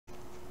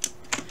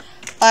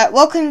Alright,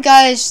 welcome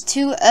guys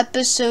to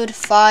episode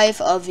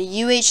 5 of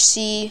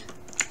UHC.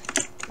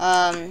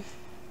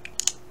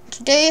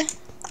 Today,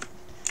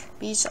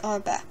 we are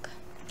back.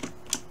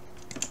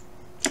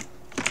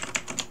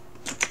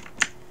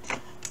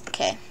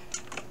 Okay.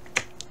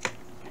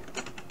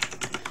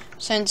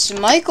 Since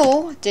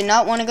Michael did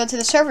not want to go to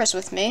the surface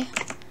with me,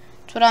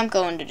 that's what I'm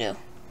going to do.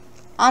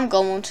 I'm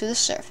going to the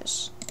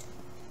surface.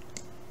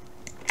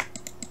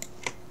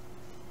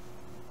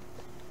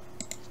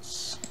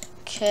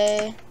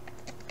 Okay.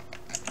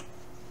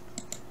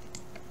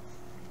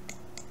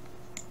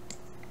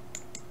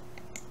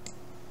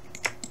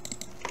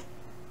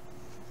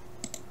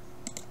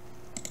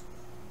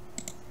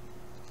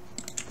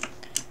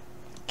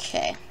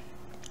 Okay,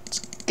 let's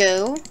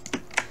go.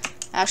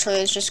 Actually,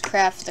 let's just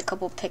craft a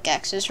couple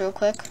pickaxes real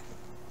quick.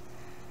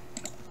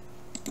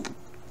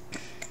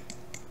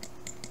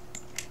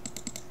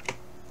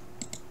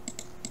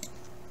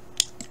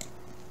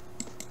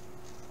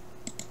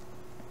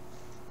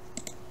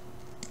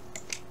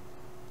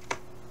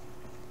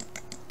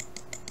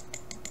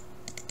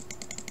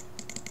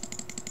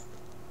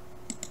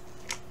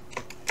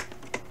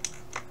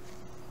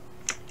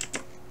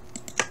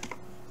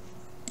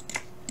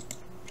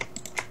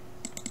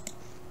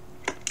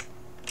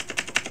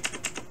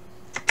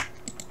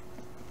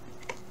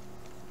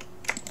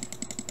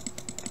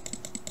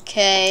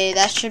 Okay,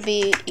 that should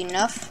be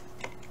enough.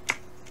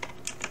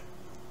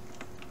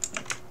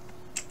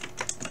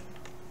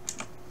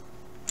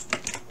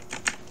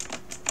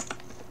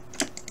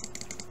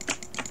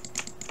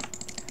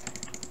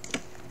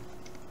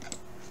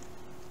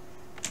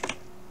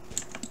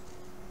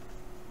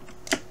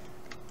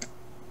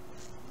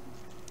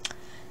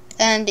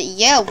 And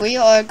yeah, we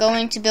are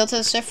going to build to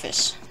the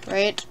surface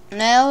right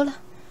now,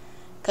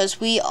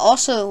 because we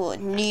also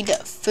need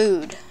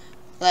food,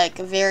 like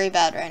very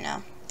bad right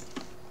now.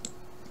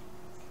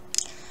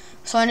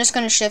 So I'm just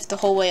going to shift the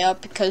whole way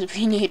up because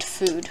we need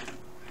food.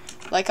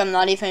 Like, I'm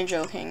not even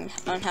joking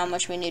on how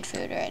much we need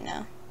food right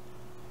now.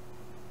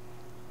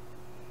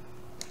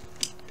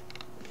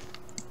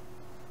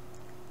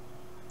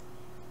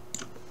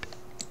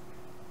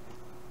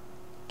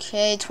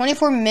 Okay,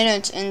 24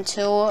 minutes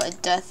until a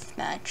death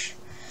match.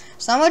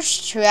 It's not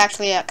much to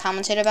actually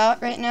commentate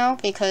about right now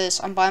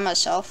because I'm by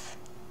myself.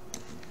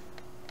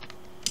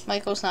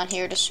 Michael's not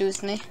here to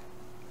soothe me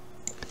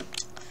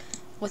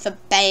with a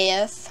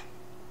bath.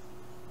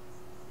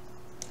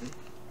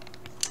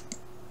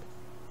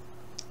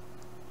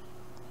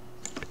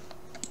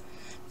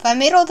 If I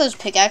made all those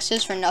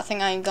pickaxes for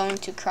nothing, I'm going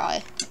to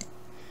cry.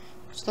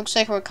 It looks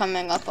like we're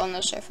coming up on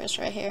the surface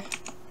right here.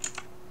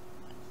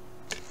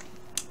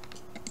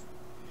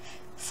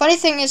 Funny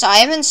thing is, I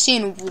haven't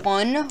seen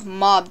one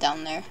mob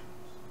down there.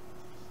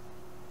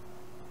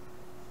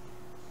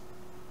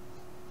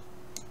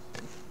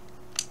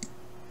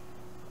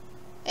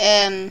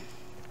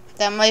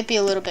 That might be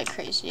a little bit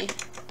crazy.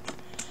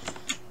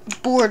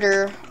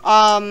 Border,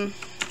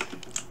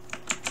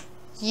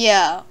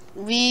 yeah.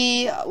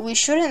 We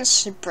shouldn't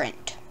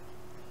sprint.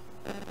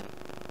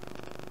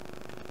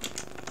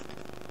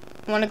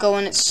 I want to go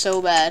in it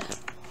so bad,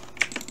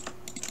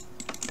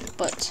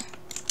 but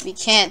we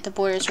can't. The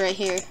border's right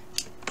here.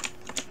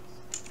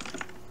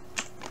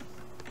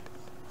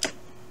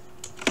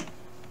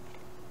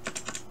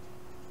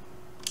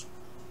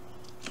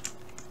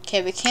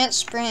 Okay, we can't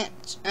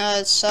sprint.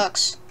 It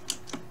sucks.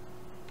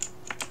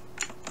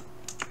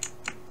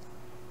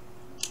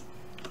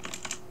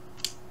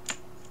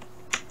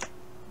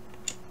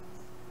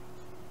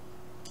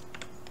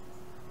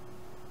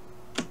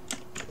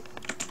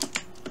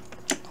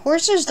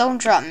 Horses don't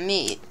drop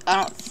meat, I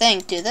don't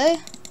think, do they?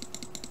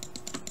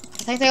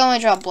 I think they only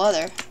drop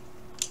leather.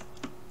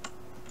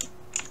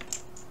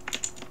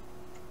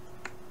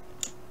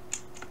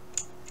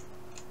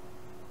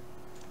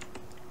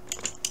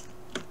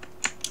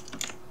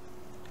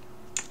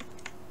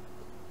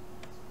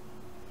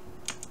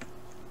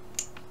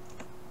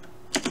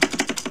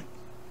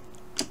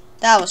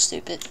 That was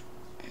stupid.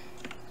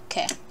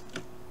 Okay.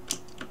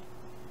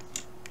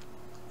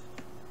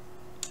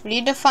 We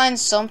need to find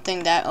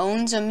something that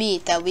owns a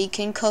meat that we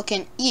can cook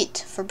and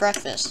eat for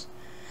breakfast.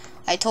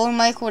 I told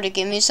Michael to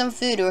give me some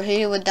food or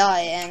he would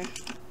die, and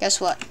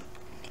guess what?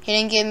 He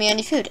didn't give me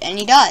any food, and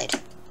he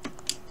died.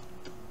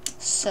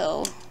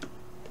 So,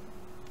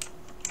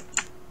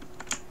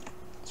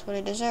 that's what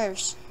he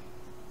deserves.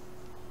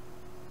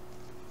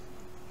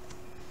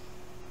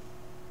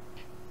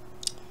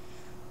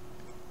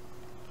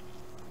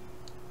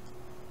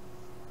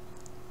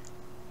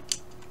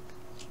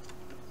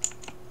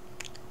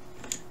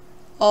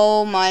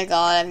 Oh my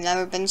god, I've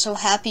never been so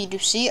happy to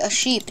see a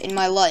sheep in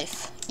my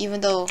life,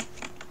 even though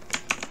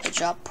it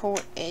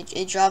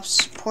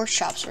drops pork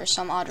chops for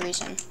some odd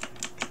reason.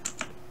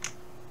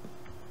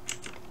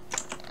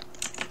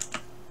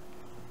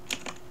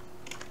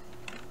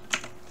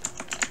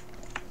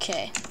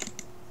 Okay.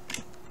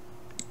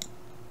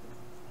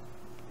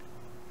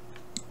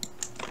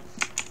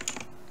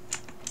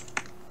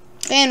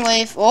 Fan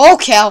wave. Oh,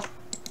 cow.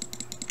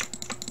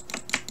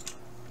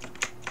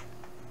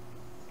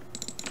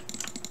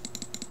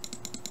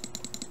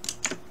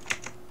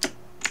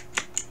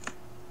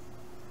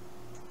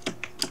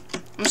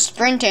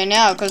 sprinting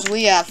now because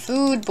we have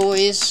food,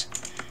 boys.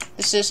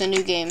 This is a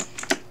new game.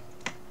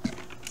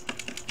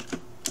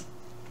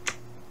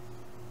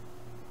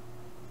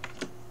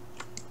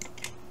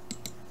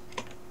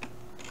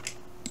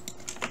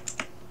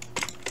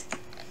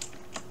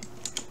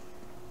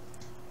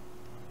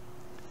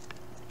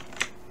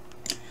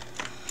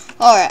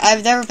 Alright,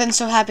 I've never been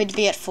so happy to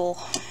be at full.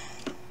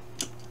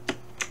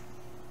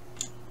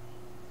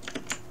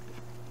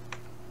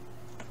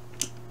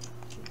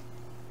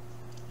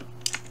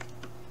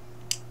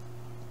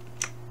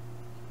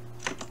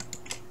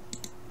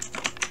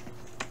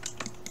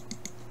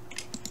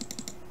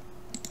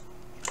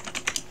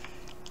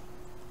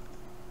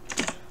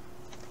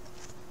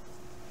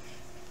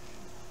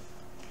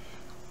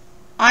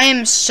 I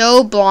am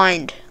so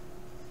blind.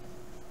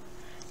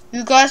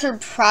 You guys are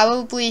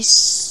probably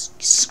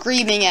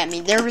screaming at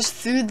me. There was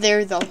food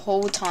there the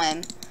whole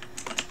time.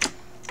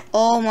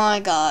 Oh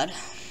my god.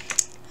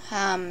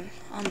 I'm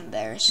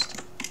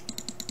embarrassed.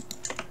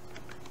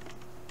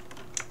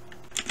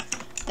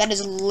 That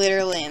is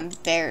literally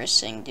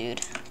embarrassing,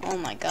 dude. Oh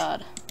my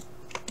god.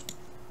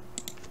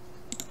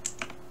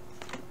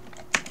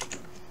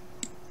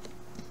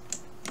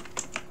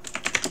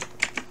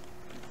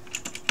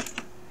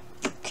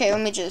 Okay,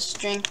 let me just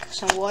drink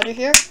some water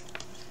here.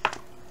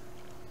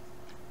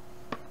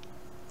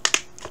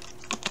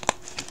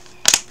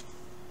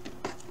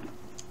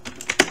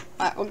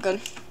 Alright, we're good.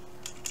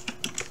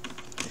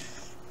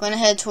 I'm gonna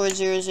head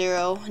towards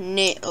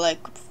 0-0, like,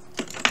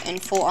 in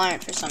full iron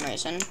for some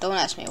reason. Don't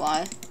ask me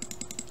why.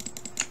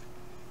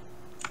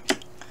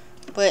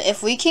 But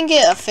if we can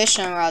get a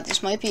fishing rod,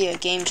 this might be a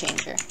game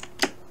changer.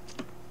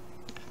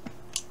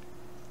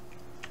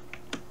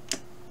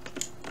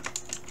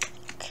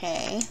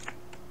 Okay.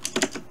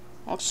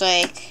 Looks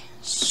like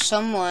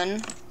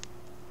someone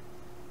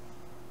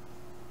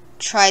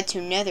tried to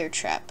nether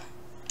trap.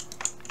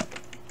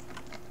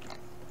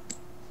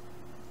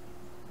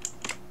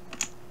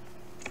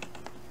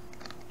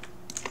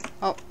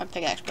 Oh, a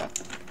pickaxe broke.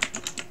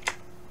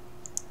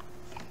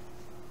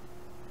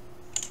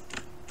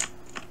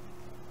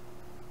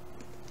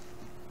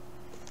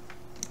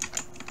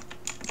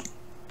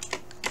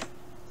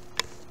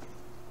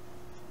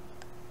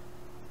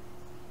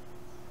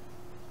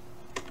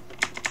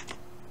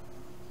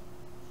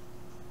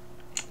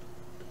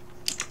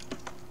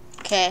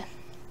 Okay.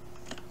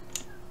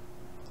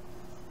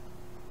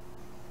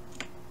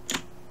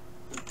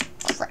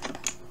 Crap.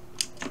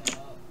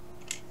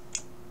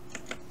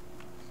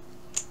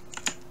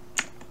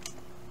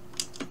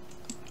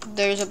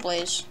 There's a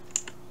blaze.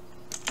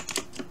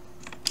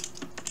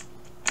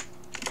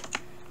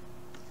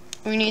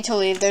 We need to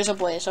leave. There's a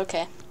blaze.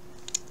 Okay.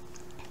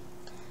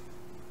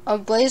 A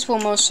blaze will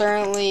most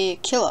certainly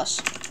kill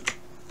us.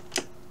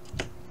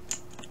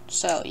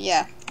 So,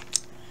 yeah.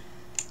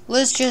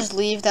 Let's just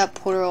leave that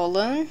portal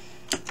alone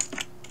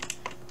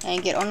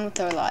and get on with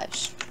our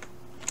lives.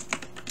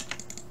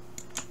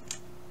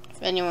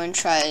 If anyone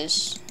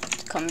tries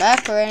to come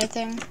back or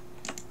anything,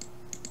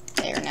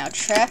 they are now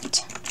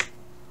trapped.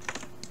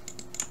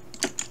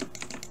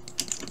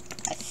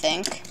 I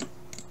think.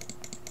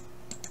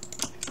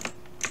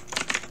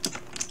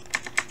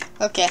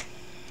 Okay.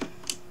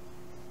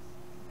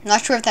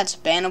 Not sure if that's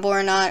bannable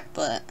or not,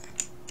 but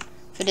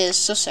if it is,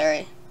 so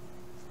sorry.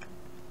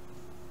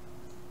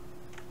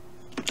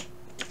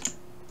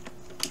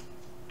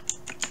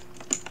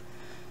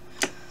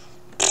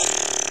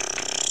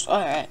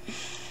 Alright.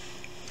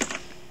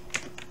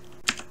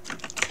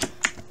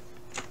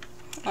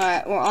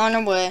 Alright, we're on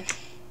our way.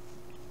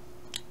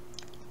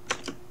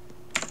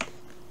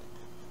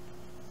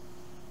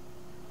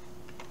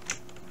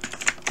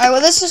 Alright,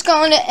 well, this is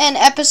going to end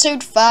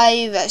episode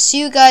 5. See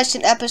you guys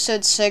in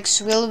episode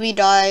 6. Will we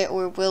die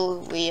or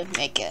will we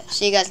make it?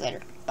 See you guys later.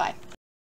 Bye.